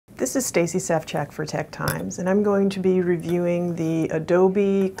This is Stacy Sefchak for Tech Times, and I'm going to be reviewing the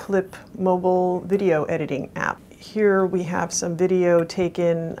Adobe Clip mobile video editing app. Here we have some video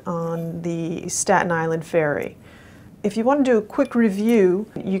taken on the Staten Island ferry. If you want to do a quick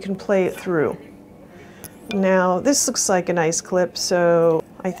review, you can play it through. Now, this looks like a nice clip, so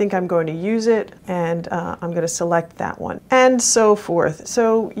I think I'm going to use it, and I'm going to select that one, and so forth.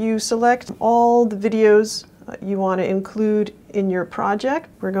 So you select all the videos you want to include in your project.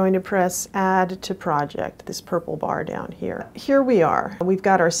 We're going to press Add to Project, this purple bar down here. Here we are. We've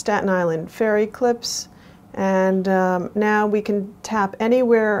got our Staten Island ferry clips, and now we can tap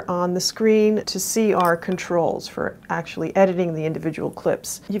anywhere on the screen to see our controls for actually editing the individual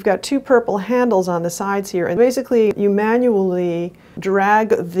clips. You've got two purple handles on the sides here, and basically you manually drag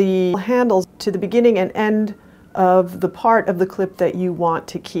the handles to the beginning and end of the part of the clip that you want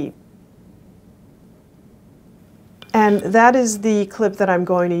to keep. And that is the clip that I'm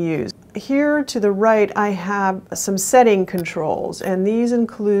going to use. Here to the right I have some setting controls, and these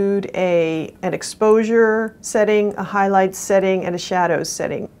include an exposure setting, a highlight setting, and a shadows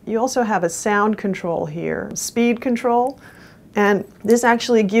setting. You also have a sound control here, speed control, and this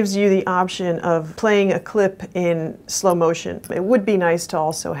actually gives you the option of playing a clip in slow motion. It would be nice to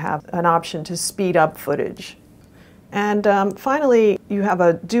also have an option to speed up footage. And finally, you have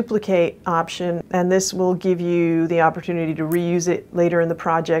a duplicate option, and this will give you the opportunity to reuse it later in the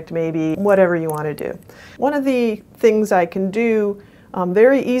project, maybe, whatever you want to do. One of the things I can do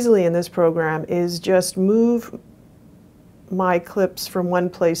very easily in this program is just move my clips from one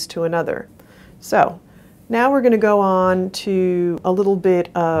place to another. So now we're going to go on to a little bit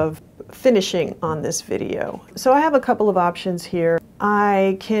of finishing on this video. So I have a couple of options here.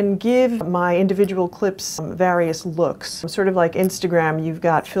 I can give my individual clips various looks. Sort of like Instagram, you've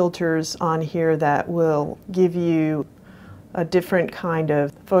got filters on here that will give you a different kind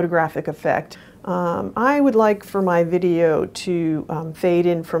of photographic effect. I would like for my video to fade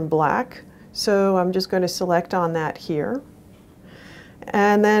in from black, so I'm just going to select on that here.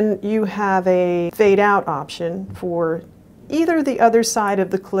 And then you have a fade out option for either the other side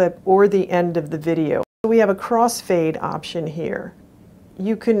of the clip or the end of the video. We have a crossfade option here.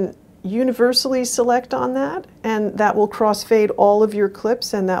 You can universally select on that, and that will crossfade all of your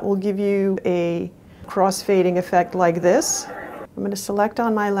clips, and that will give you a crossfading effect like this. I'm going to select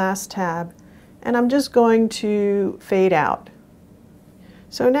on my last tab, and I'm just going to fade out.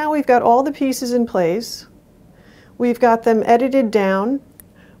 So now we've got all the pieces in place. We've got them edited down.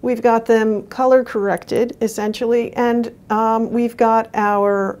 We've got them color corrected, essentially, and we've got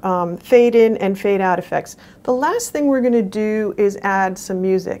our fade in and fade out effects. The last thing we're going to do is add some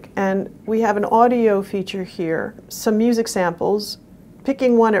music, and we have an audio feature here, some music samples.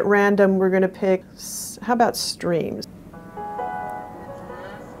 Picking one at random, we're going to pick, how about streams?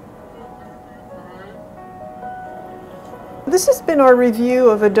 This has been our review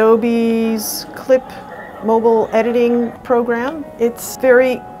of Adobe's Clip mobile editing program. It's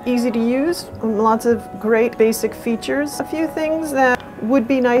very easy to use, lots of great basic features. A few things that would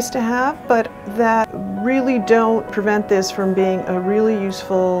be nice to have, but that really don't prevent this from being a really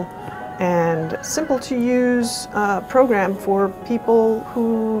useful and simple to use program for people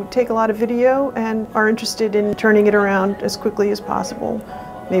who take a lot of video and are interested in turning it around as quickly as possible.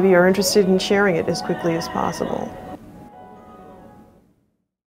 Maybe are interested in sharing it as quickly as possible.